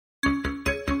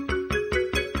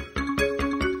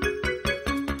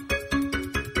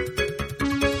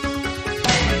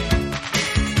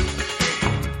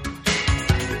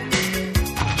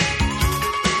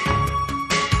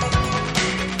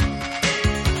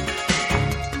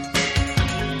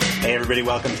everybody.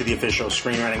 Welcome to the Official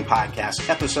Screenwriting Podcast,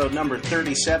 episode number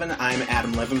 37. I'm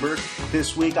Adam Levenberg.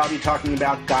 This week I'll be talking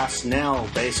about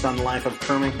Gosnell, based on the life of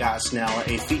Kermit Gosnell,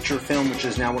 a feature film which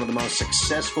is now one of the most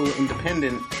successful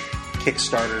independent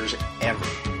Kickstarters ever.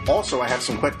 Also, I have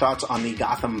some quick thoughts on the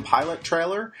Gotham pilot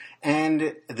trailer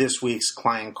and this week's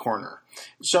Client Corner.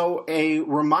 So, a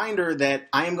reminder that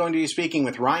I am going to be speaking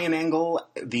with Ryan Engel,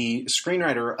 the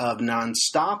screenwriter of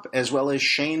Nonstop, as well as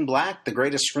Shane Black, the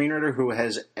greatest screenwriter who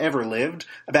has ever lived,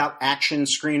 about action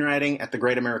screenwriting at the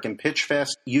Great American Pitch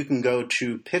Fest. You can go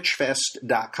to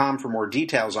pitchfest.com for more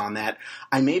details on that.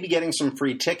 I may be getting some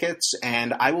free tickets,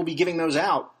 and I will be giving those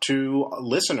out to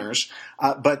listeners,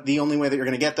 but the only way that you're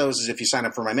going to get those is if you sign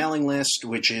up for my mailing list,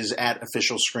 which is at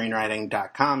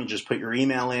officialscreenwriting.com. You just put your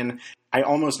email in. I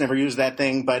almost never use that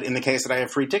thing, but in the case that I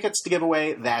have free tickets to give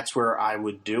away, that's where I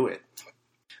would do it.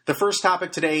 The first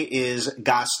topic today is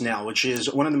Gosnell, which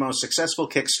is one of the most successful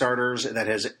Kickstarters that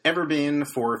has ever been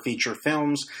for feature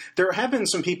films. There have been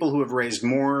some people who have raised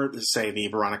more, say the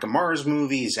Veronica Mars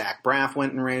movie. Zach Braff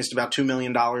went and raised about $2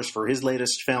 million for his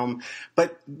latest film.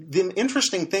 But the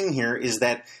interesting thing here is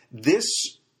that this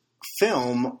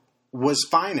film was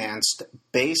financed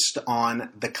based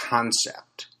on the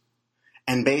concept.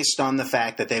 And based on the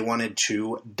fact that they wanted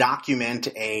to document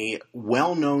a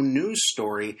well-known news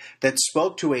story that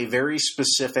spoke to a very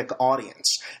specific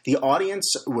audience. The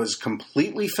audience was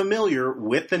completely familiar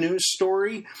with the news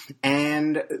story,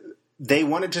 and they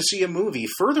wanted to see a movie.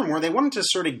 Furthermore, they wanted to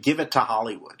sort of give it to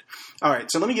Hollywood. All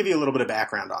right, so let me give you a little bit of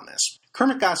background on this.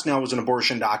 Kermit Gosnell was an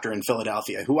abortion doctor in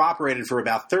Philadelphia who operated for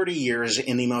about 30 years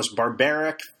in the most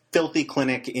barbaric, filthy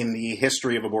clinic in the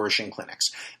history of abortion clinics.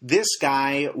 This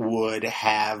guy would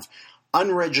have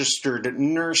unregistered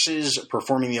nurses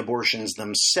performing the abortions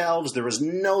themselves. There was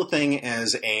no thing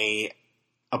as a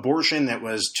abortion that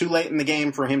was too late in the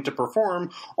game for him to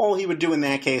perform. All he would do in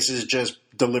that case is just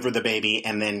deliver the baby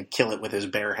and then kill it with his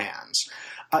bare hands.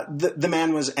 The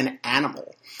man was an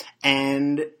animal.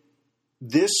 And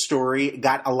this story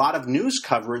got a lot of news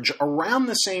coverage around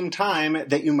the same time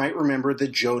that you might remember the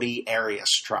Jodi Arias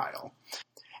trial.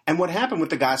 And what happened with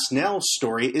the Gosnell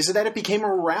story is that it became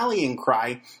a rallying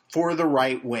cry for the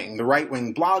right wing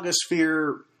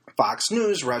blogosphere, Fox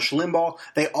News, Rush Limbaugh.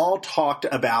 They all talked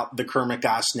about the Kermit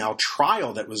Gosnell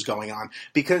trial that was going on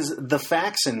because the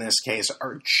facts in this case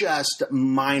are just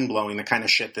mind-blowing, the kind of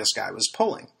shit this guy was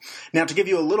pulling. Now, to give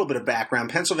you a little bit of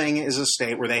background, Pennsylvania is a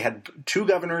state where they had two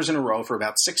governors in a row for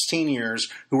about 16 years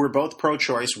who were both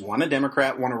pro-choice, one a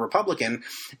Democrat, one a Republican,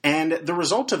 and the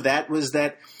result of that was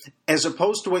that as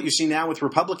opposed to what you see now with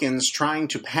Republicans trying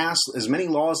to pass as many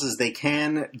laws as they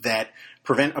can that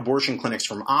prevent abortion clinics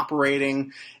from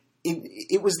operating,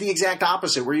 it was the exact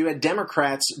opposite, where you had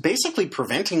Democrats basically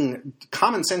preventing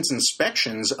common sense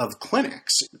inspections of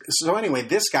clinics. So anyway,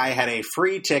 this guy had a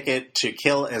free ticket to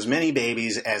kill as many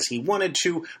babies as he wanted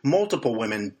to. Multiple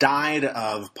women died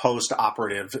of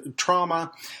post-operative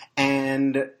trauma,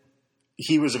 and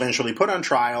he was eventually put on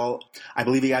trial. I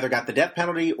believe he either got the death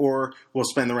penalty or will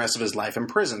spend the rest of his life in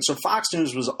prison. So Fox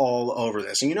News was all over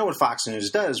this. And you know what Fox News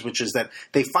does, which is that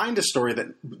they find a story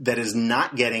that is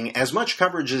not getting as much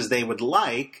coverage as they would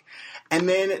like, and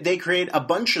then they create a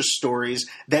bunch of stories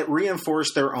that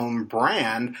reinforce their own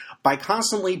brand by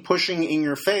constantly pushing in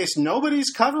your face, nobody's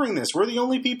covering this. We're the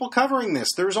only people covering this.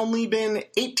 There's only been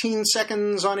 18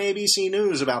 seconds on ABC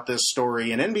News about this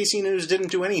story, and NBC News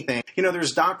didn't do anything. You know,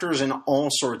 there's doctors in all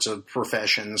sorts of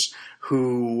professions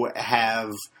who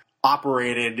have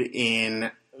operated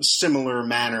in similar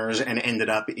manners and ended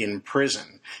up in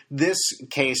prison. This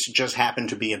case just happened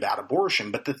to be about abortion.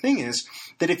 But the thing is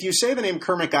that if you say the name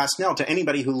Kermit Gosnell to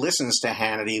anybody who listens to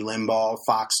Hannity, Limbaugh,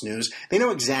 Fox News, they know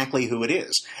exactly who it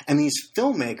is. And these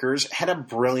filmmakers had a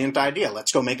brilliant idea.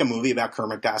 Let's go make a movie about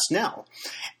Kermit Gosnell.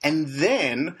 And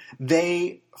then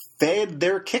they fed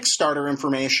their Kickstarter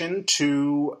information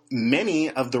to many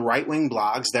of the right-wing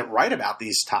blogs that write about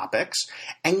these topics,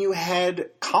 and you had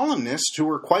columnists who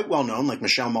were quite well-known, like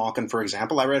Michelle Malkin, for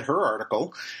example. I read her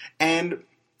article, and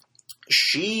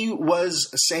she was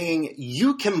saying,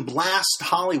 you can blast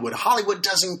Hollywood. Hollywood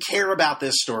doesn't care about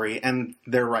this story, and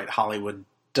they're right, Hollywood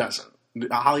doesn't.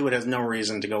 Hollywood has no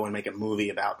reason to go and make a movie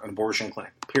about an abortion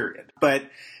clinic, period. But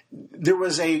there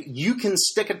was you can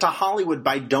stick it to Hollywood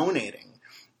by donating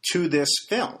to this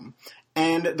film.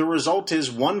 And the result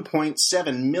is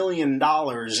 $1.7 million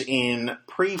in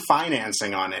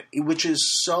pre-financing on it, which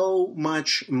is so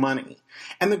much money.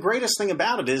 And the greatest thing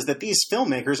about it is that these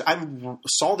filmmakers, I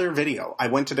saw their video. I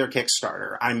went to their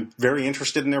Kickstarter. I'm very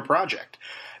interested in their project.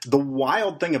 The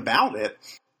wild thing about it,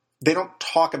 they don't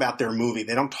talk about their movie.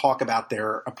 They don't talk about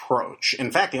their approach.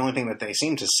 In fact, the only thing that they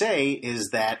seem to say is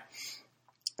that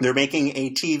they're making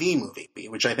a TV movie,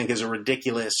 which I think is a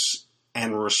ridiculous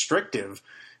and restrictive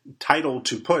title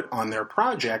to put on their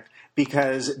project,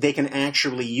 because they can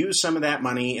actually use some of that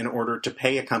money in order to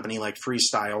pay a company like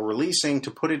Freestyle Releasing to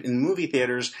put it in movie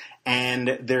theaters.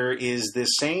 And there is this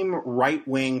same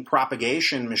right-wing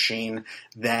propagation machine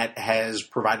that has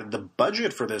provided the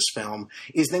budget for this film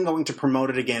is then going to promote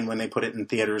it again when they put it in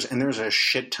theaters, and there's a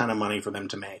shit ton of money for them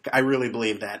to make. I really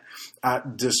believe that,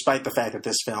 despite the fact that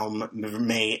this film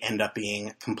may end up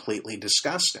being completely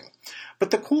disgusting. But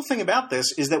the cool thing about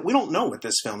this is that we don't know what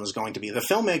this film is going to be. The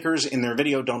filmmakers in their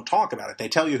video don't talk about it. They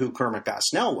tell you who Kermit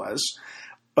Gosnell was,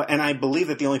 and I believe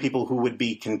that the only people who would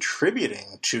be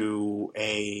contributing to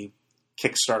a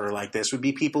Kickstarter like this would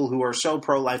be people who are so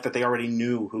pro-life that they already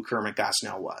knew who Kermit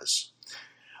Gosnell was.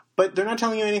 But they're not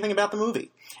telling you anything about the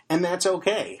movie. And that's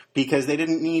okay, because they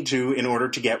didn't need to in order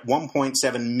to get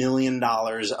 $1.7 million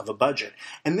of a budget.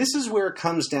 And this is where it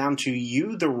comes down to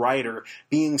you, the writer,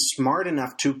 being smart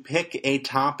enough to pick a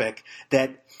topic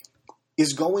that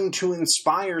is going to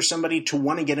inspire somebody to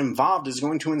want to get involved, is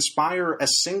going to inspire a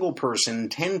single person,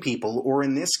 10 people, or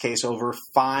in this case, over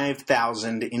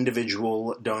 5,000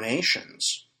 individual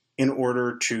donations in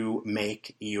order to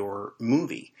make your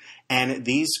movie. And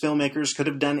these filmmakers could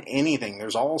have done anything.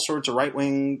 There's all sorts of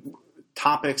right-wing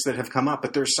topics that have come up,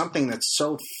 but there's something that's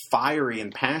so fiery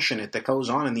and passionate that goes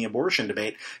on in the abortion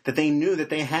debate that they knew that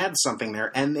they had something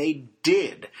there, and they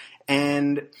did.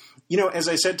 And, you know, as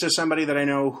I said to somebody that I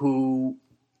know who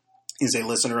is a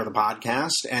listener of the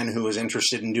podcast and who is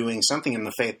interested in doing something in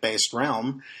the faith-based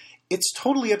realm, it's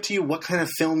totally up to you what kind of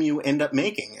film you end up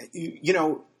making. You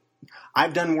know,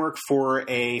 I've done work for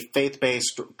a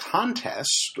faith-based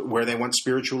contest where they want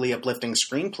spiritually uplifting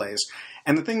screenplays.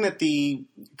 And the thing that the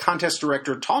contest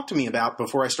director talked to me about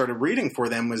before I started reading for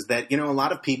them was that, you know, a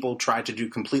lot of people try to do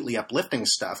completely uplifting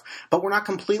stuff, but we're not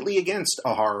completely against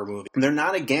a horror movie. They're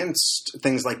not against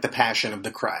things like The Passion of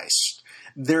the Christ.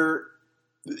 There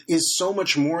is so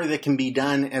much more that can be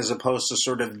done as opposed to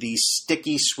sort of the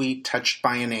sticky, sweet, touched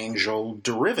by an angel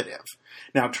derivative.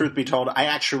 Now, truth be told, I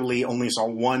actually only saw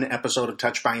one episode of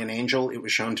Touched by an Angel. It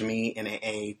was shown to me in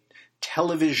a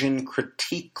television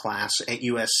critique class at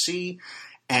USC,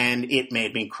 and it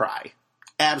made me cry.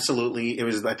 Absolutely. It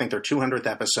was, I think, their 200th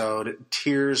episode,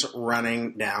 tears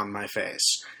running down my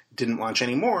face. Didn't watch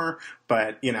any more,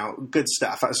 but, you know, good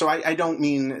stuff. So I don't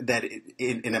mean that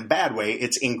in a bad way.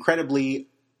 It's incredibly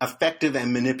effective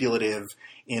and manipulative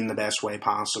in the best way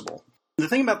possible. The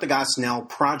thing about the Gosnell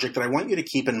project that I want you to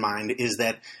keep in mind is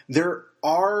that there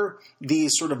are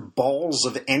these sort of balls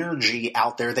of energy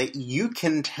out there that you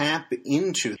can tap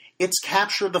into. It's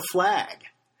capture the flag.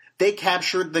 They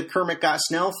captured the Kermit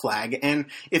Gosnell flag. And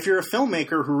if you're a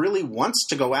filmmaker who really wants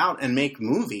to go out and make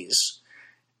movies,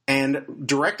 and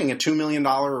directing a $2 million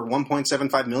or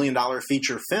 $1.75 million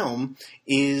feature film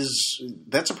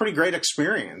that's a pretty great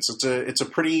experience. It's a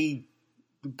pretty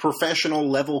professional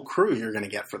level crew you're going to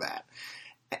get for that.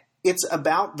 It's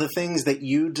about the things that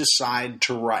you decide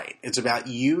to write. It's about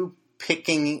you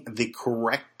picking the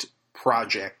correct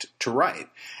project to write.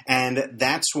 And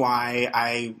that's why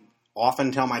I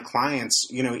often tell my clients,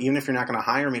 you know, even if you're not going to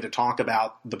hire me to talk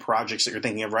about the projects that you're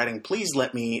thinking of writing, please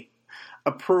let me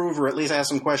approve or at least ask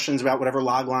some questions about whatever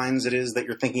log lines it is that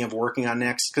you're thinking of working on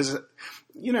next. Because,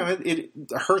 you know, it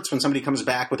hurts when somebody comes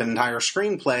back with an entire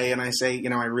screenplay and I say,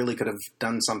 you know, I really could have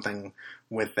done something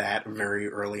with that very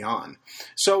early on.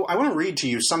 So I want to read to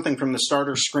you something from the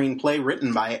starter screenplay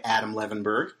written by Adam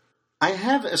Levenberg. I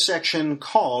have a section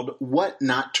called What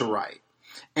Not to Write.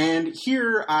 And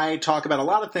here I talk about a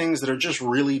lot of things that are just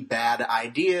really bad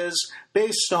ideas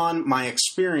based on my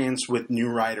experience with new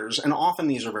writers. And often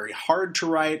these are very hard to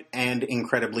write and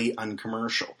incredibly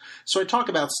uncommercial. So I talk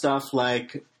about stuff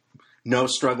like no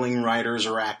struggling writers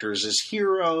or actors as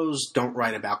heroes, don't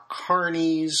write about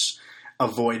carnies,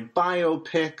 avoid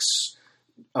biopics,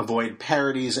 avoid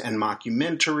parodies and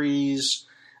mockumentaries.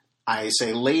 I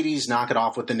say, ladies, knock it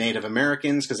off with the Native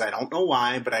Americans, because I don't know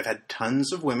why, but I've had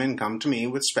tons of women come to me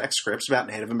with spec scripts about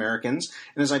Native Americans.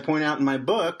 And as I point out in my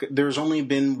book, there's only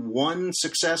been one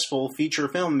successful feature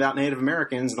film about Native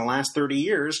Americans in the last 30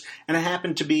 years, and it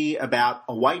happened to be about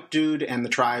a white dude and the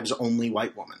tribe's only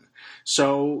white woman.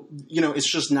 So, you know,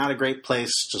 it's just not a great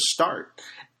place to start.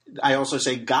 I also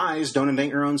say, guys, don't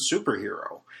invent your own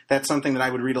superhero. That's something that I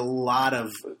would read a lot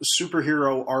of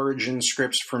superhero origin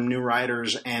scripts from new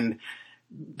writers, and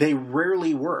they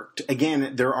rarely worked.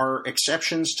 Again, there are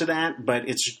exceptions to that, but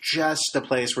it's just a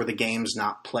place where the game's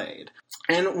not played.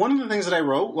 And one of the things that I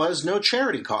wrote was no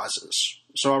charity causes.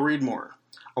 So I'll read more.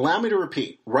 Allow me to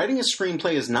repeat, writing a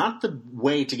screenplay is not the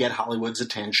way to get Hollywood's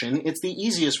attention, it's the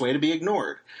easiest way to be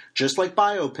ignored. Just like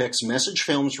biopics, message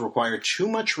films require too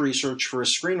much research for a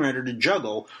screenwriter to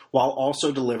juggle while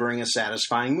also delivering a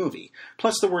satisfying movie.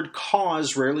 Plus, the word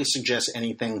cause rarely suggests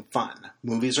anything fun.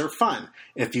 Movies are fun.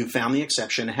 If you've found the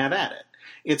exception, have at it.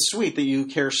 It's sweet that you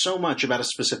care so much about a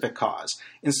specific cause.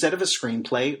 Instead of a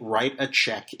screenplay, write a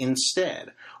check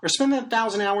instead. Or spend that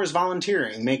 1,000 hours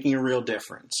volunteering, making a real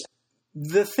difference.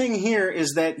 The thing here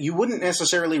is that you wouldn't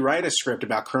necessarily write a script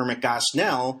about Kermit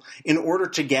Gosnell in order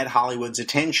to get Hollywood's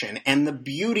attention. And the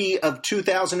beauty of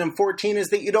 2014 is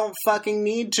that you don't fucking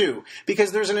need to.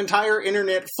 Because there's an entire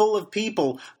internet full of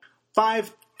people,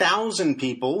 5,000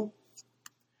 people,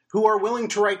 who are willing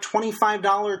to write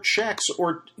 $25 checks,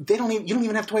 or you don't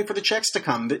even have to wait for the checks to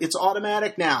come. It's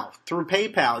automatic now. Through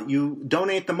PayPal, you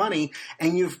donate the money,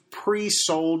 and you've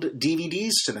pre-sold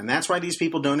DVDs to them. That's why these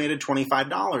people donated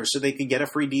 $25, so they could get a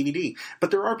free DVD. But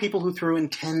there are people who threw in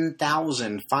 $10,000,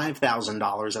 $5,000,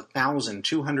 $1,000,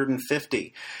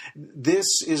 $250. This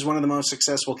is one of the most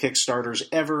successful Kickstarters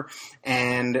ever,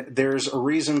 and there's a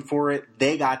reason for it.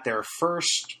 They got there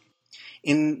first.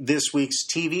 In this week's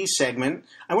TV segment,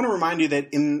 I want to remind you that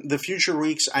in the future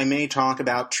weeks, I may talk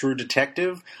about True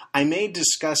Detective. I may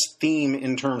discuss theme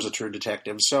in terms of True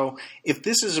Detective. So if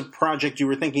this is a project you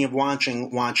were thinking of watching,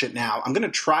 watch it now. I'm going to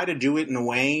try to do it in a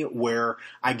way where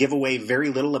I give away very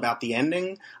little about the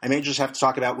ending. I may just have to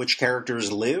talk about which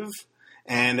characters live.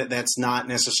 And that's not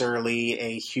necessarily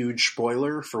a huge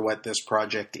spoiler for what this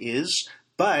project is.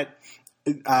 But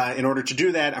in order to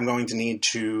do that, I'm going to need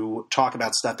to talk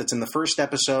about stuff that's in the first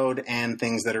episode and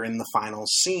things that are in the final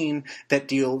scene that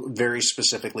deal very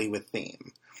specifically with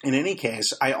theme. In any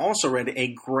case, I also read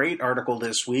a great article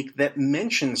this week that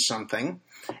mentions something,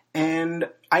 and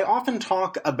I often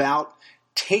talk about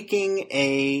taking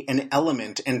an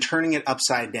element and turning it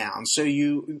upside down. So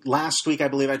last week, I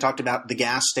believe I talked about the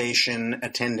gas station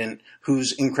attendant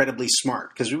who's incredibly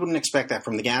smart, because we wouldn't expect that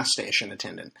from the gas station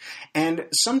attendant. And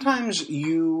sometimes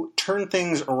you turn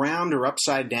things around or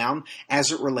upside down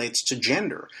as it relates to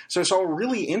gender. So I saw a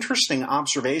really interesting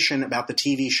observation about the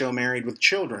TV show Married with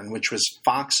Children, which was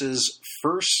Fox's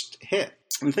first hit.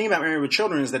 And the thing about Married with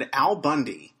Children is that Al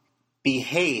Bundy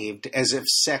behaved as if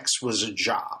sex was a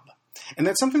job. And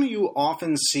that's something that you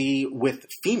often see with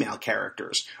female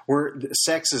characters, where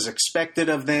sex is expected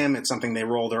of them, it's something they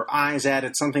roll their eyes at,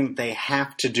 it's something that they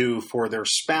have to do for their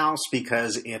spouse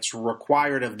because it's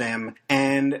required of them,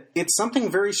 and it's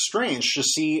something very strange to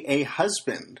see a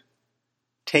husband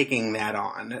taking that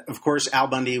on. Of course, Al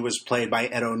Bundy was played by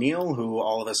Ed O'Neill, who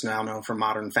all of us now know from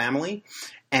Modern Family,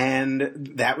 and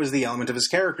that was the element of his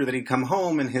character, that he'd come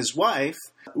home and his wife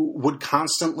would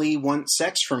constantly want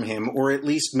sex from him, or at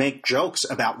least make jokes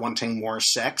about wanting more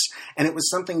sex, and it was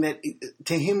something that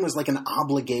to him was like an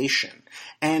obligation.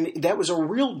 And that was a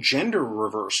real gender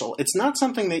reversal. It's not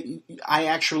something that I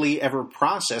actually ever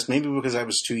processed, maybe because I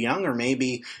was too young, or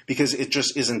maybe because it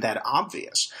just isn't that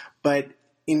obvious. But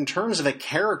in terms of a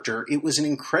character, it was an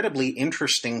incredibly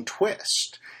interesting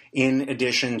twist, in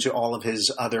addition to all of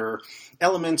his other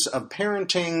elements of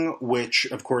parenting, which,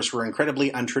 of course, were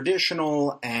incredibly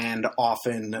untraditional and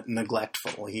often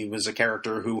neglectful. He was a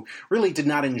character who really did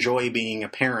not enjoy being a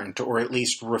parent, or at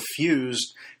least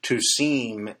refused to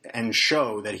seem and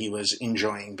show that he was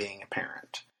enjoying being a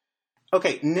parent.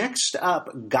 Okay, next up,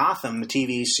 Gotham, the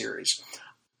TV series.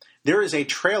 There is a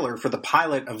trailer for the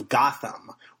pilot of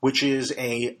Gotham, which is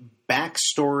a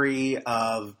backstory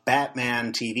of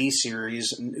Batman TV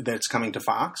series that's coming to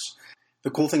Fox.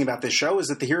 The cool thing about this show is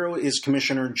that the hero is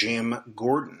Commissioner Jim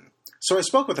Gordon. So I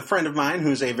spoke with a friend of mine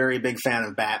who's a very big fan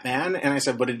of Batman, and I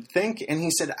said, what did you think? And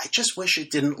he said, I just wish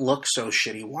it didn't look so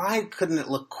shitty. Why couldn't it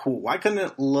look cool? Why couldn't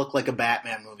it look like a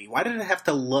Batman movie? Why did it have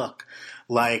to look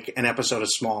like an episode of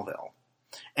Smallville?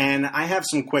 And I have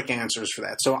some quick answers for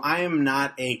that. So I am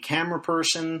not a camera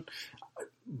person,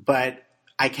 but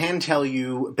I can tell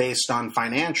you, based on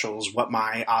financials, what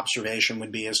my observation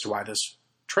would be as to why this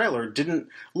trailer didn't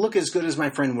look as good as my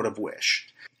friend would have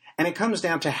wished. And it comes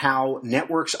down to how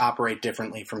networks operate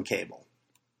differently from cable.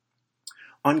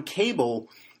 On cable,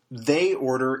 they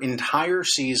order entire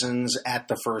seasons at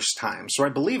the first time. So I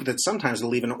believe that sometimes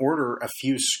they'll even order a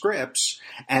few scripts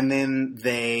and then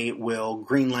they will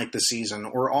greenlight the season.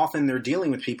 Or often they're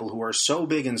dealing with people who are so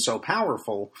big and so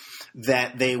powerful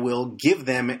that they will give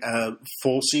them a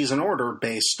full season order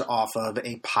based off of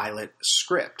a pilot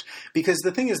script. Because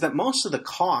the thing is that most of the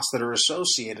costs that are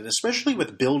associated, especially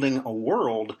with building a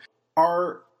world,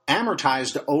 are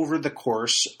amortized over the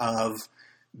course of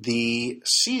the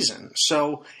season.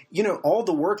 So, all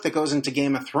the work that goes into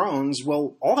Game of Thrones,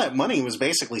 well, all that money was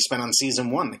basically spent on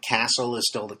season 1. The castle is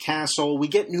still the castle. We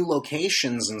get new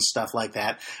locations and stuff like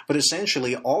that, but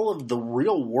essentially all of the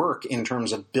real work in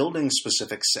terms of building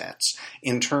specific sets,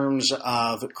 in terms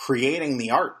of creating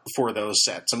the art for those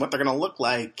sets and what they're going to look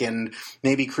like, and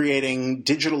maybe creating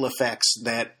digital effects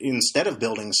that instead of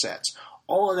building sets,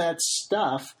 all of that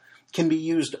stuff can be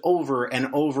used over and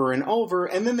over and over,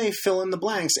 and then they fill in the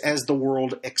blanks as the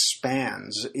world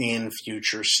expands in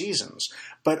future seasons.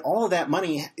 But all of that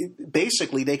money,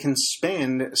 basically, they can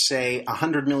spend, say,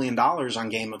 $100 million on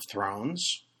Game of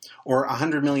Thrones, or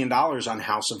 $100 million on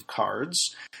House of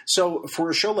Cards. So for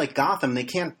a show like Gotham, they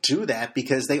can't do that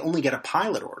because they only get a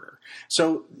pilot order.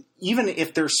 So even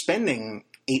if they're spending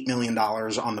 $8 million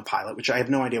on the pilot, which I have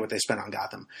no idea what they spent on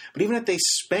Gotham. But even if they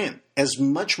spent as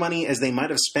much money as they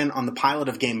might have spent on the pilot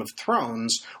of Game of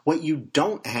Thrones, what you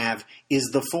don't have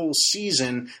is the full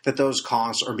season that those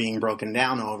costs are being broken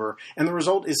down over. And the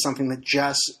result is something that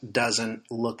just doesn't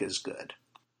look as good.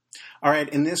 All right,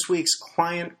 in this week's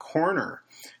Client Corner,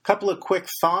 a couple of quick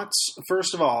thoughts.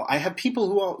 First of all, I have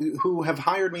people who have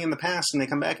hired me in the past, and they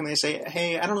come back and they say,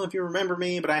 hey, I don't know if you remember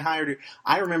me, but I hired you.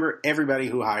 I remember everybody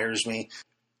who hires me.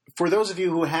 For those of you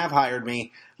who have hired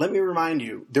me, let me remind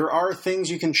you, there are things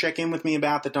you can check in with me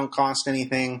about that don't cost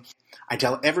anything. I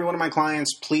tell every one of my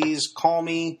clients, please call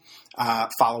me,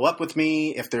 follow up with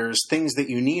me. If there's things that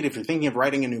you need, if you're thinking of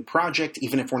writing a new project,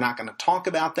 even if we're not going to talk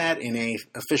about that in a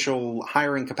official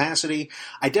hiring capacity,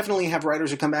 I definitely have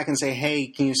writers who come back and say, hey,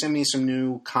 can you send me some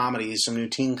new comedies, some new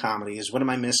teen comedies? What am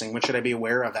I missing? What should I be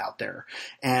aware of out there?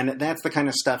 And that's the kind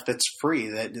of stuff that's free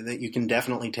that you can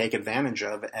definitely take advantage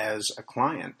of as a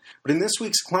client. But in this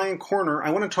week's Client Corner,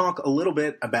 I want to talk a little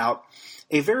bit about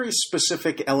a very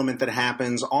specific element that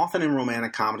happens often in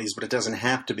romantic comedies, but it doesn't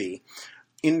have to be,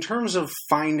 in terms of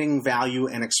finding value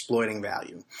and exploiting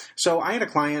value. So I had a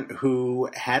client who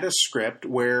had a script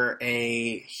where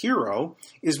a hero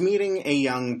is meeting a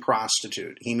young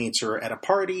prostitute. He meets her at a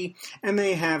party, and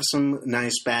they have some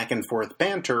nice back and forth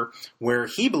banter where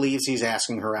he believes he's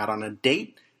asking her out on a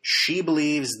date. She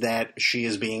believes that she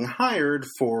is being hired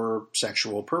for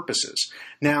sexual purposes.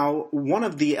 Now, one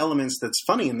of the elements that's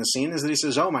funny in the scene is that he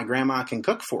says, oh, my grandma can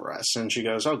cook for us. And she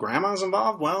goes, oh, grandma's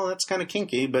involved? Well, that's kind of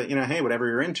kinky, but, hey, whatever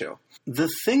you're into. The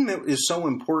thing that is so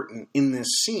important in this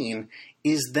scene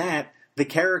is that the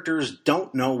characters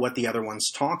don't know what the other one's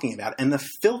talking about. And the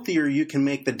filthier you can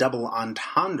make the double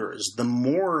entendres, the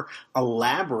more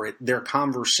elaborate their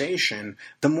conversation,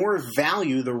 the more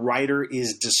value the writer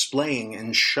is displaying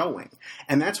and showing.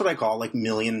 And that's what I call $1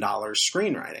 million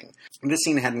screenwriting. This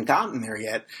scene hadn't gotten there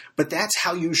yet, but that's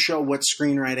how you show what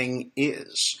screenwriting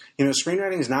is.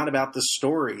 Screenwriting is not about the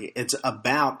story. It's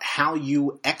about how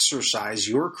you exercise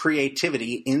your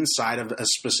creativity inside of a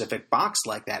specific box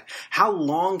like that. How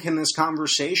long can this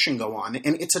conversation go on?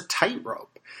 And it's a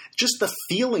tightrope. Just the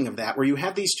feeling of that, where you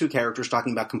have these two characters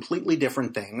talking about completely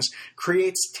different things,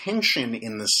 creates tension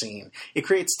in the scene. It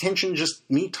creates tension just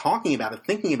me talking about it,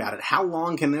 thinking about it. How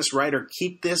long can this writer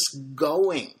keep this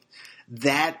going?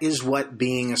 That is what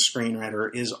being a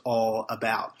screenwriter is all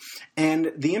about.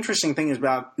 And the interesting thing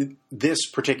about this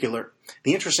particular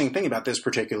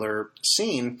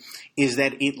scene is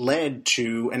that it led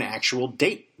to an actual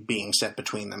date being set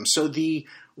between them. So the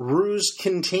ruse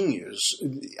continues.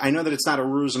 I know that it's not a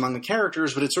ruse among the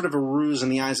characters, but it's sort of a ruse in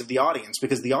the eyes of the audience,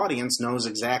 because the audience knows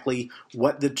exactly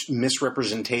what the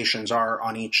misrepresentations are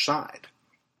on each side.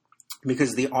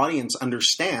 Because the audience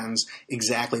understands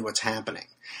exactly what's happening.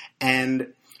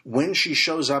 And when she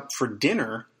shows up for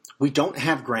dinner, we don't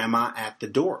have grandma at the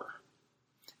door.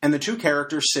 And the two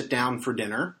characters sit down for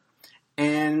dinner,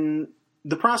 and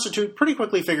the prostitute pretty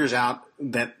quickly figures out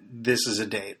that this is a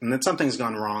date, and that something's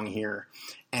gone wrong here,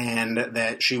 and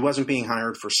that she wasn't being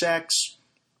hired for sex.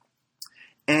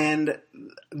 And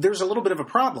there's a little bit of a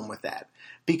problem with that,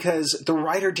 because the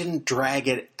writer didn't drag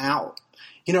it out.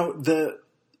 The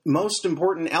most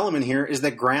important element here is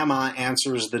that grandma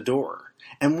answers the door.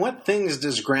 And what things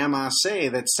does grandma say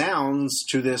that sounds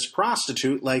to this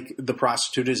prostitute like the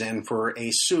prostitute is in for a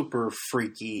super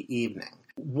freaky evening?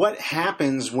 What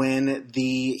happens when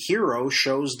the hero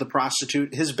shows the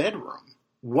prostitute his bedroom?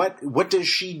 What does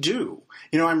she do?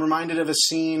 I'm reminded of a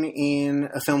scene in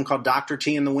a film called Dr.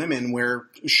 T and the Women, where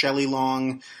Shelley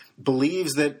Long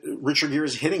believes that Richard Gere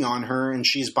is hitting on her, and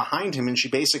she's behind him, and she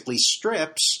basically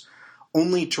strips,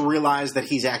 only to realize that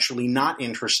he's actually not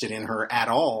interested in her at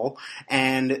all.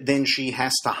 And then she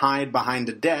has to hide behind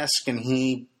a desk, and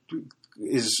he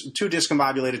is too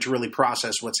discombobulated to really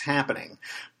process what's happening.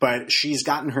 But she's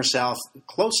gotten herself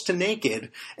close to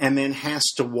naked and then has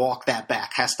to walk that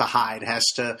back, has to hide, has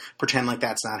to pretend like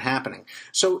that's not happening.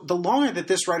 So the longer that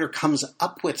this writer comes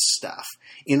up with stuff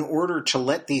in order to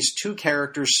let these two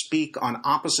characters speak on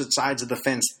opposite sides of the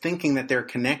fence thinking that they're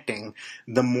connecting,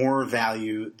 the more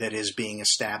value that is being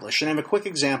established. And I have a quick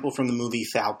example from the movie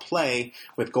Foul Play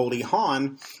with Goldie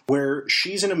Hawn, where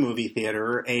she's in a movie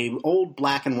theater, an old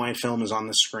black and white film is on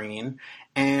the screen,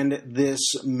 and this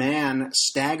man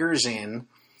staggers in,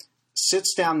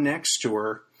 sits down next to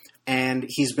her, and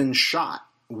he's been shot.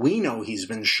 We know he's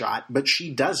been shot, but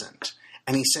she doesn't.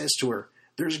 And he says to her,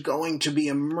 "There's going to be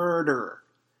a murder."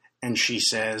 And she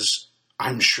says,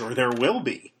 "I'm sure there will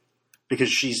be,"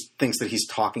 because she thinks that he's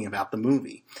talking about the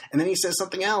movie. And then he says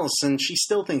something else, and she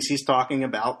still thinks he's talking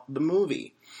about the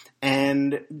movie.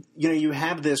 And, you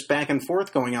have this back and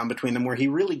forth going on between them where he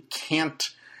really can't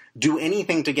do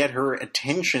anything to get her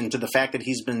attention to the fact that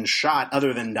he's been shot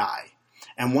other than die.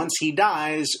 And once he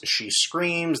dies, she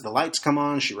screams, the lights come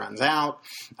on, she runs out,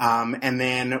 and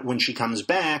then when she comes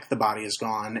back, the body is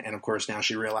gone, and of course now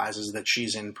she realizes that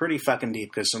she's in pretty fucking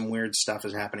deep because some weird stuff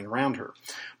is happening around her.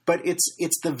 But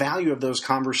it's the value of those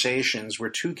conversations where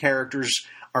two characters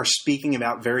are speaking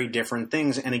about very different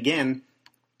things, and again,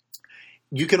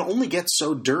 you can only get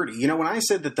so dirty. When I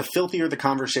said that the filthier the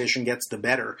conversation gets, the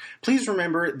better, please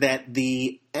remember that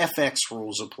the FX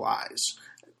rules applies.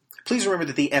 Please remember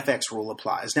that the FX rule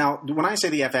applies. Now, when I say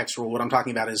the FX rule, what I'm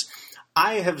talking about is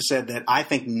I have said that I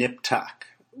think Nip Tuck,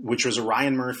 which was a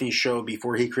Ryan Murphy show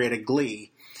before he created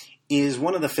Glee, is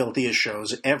one of the filthiest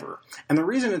shows ever. And the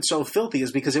reason it's so filthy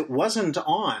is because it wasn't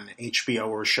on HBO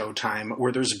or Showtime,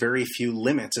 where there's very few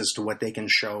limits as to what they can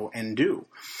show and do.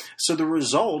 So the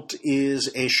result is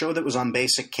a show that was on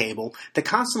basic cable that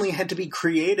constantly had to be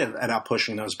creative about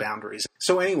pushing those boundaries.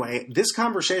 So anyway, this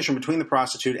conversation between the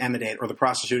prostitute and the date, or the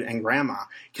prostitute and grandma,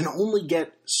 can only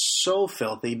get so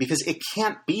filthy because it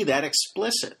can't be that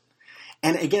explicit.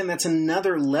 And again, that's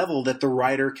another level that the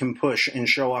writer can push and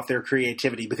show off their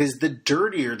creativity, because the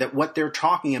dirtier that what they're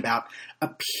talking about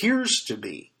appears to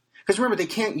be. Because remember, they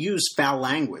can't use foul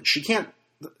language. She can't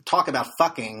talk about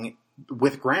fucking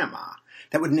with grandma.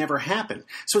 That would never happen.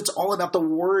 So it's all about the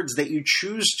words that you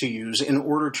choose to use in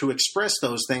order to express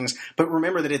those things. But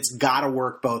remember that it's got to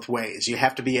work both ways. You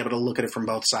have to be able to look at it from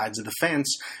both sides of the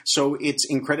fence. So it's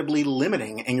incredibly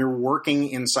limiting, and you're working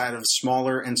inside of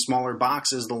smaller and smaller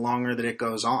boxes the longer that it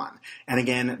goes on. And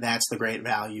again, that's the great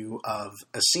value of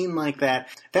a scene like that.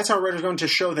 That's how writers are going to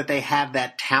show that they have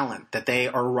that talent, that they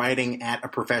are writing at a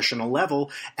professional level,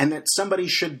 and that somebody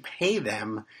should pay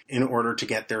them in order to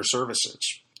get their services.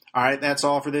 All right, that's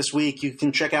all for this week. You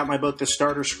can check out my book, The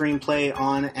Starter Screenplay,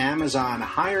 on Amazon.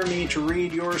 Hire me to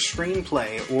read your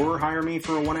screenplay, or hire me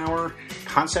for a 1-hour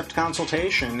concept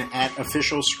consultation at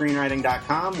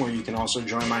officialscreenwriting.com, where you can also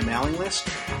join my mailing list.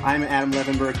 I'm Adam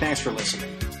Levenberg. Thanks for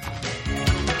listening.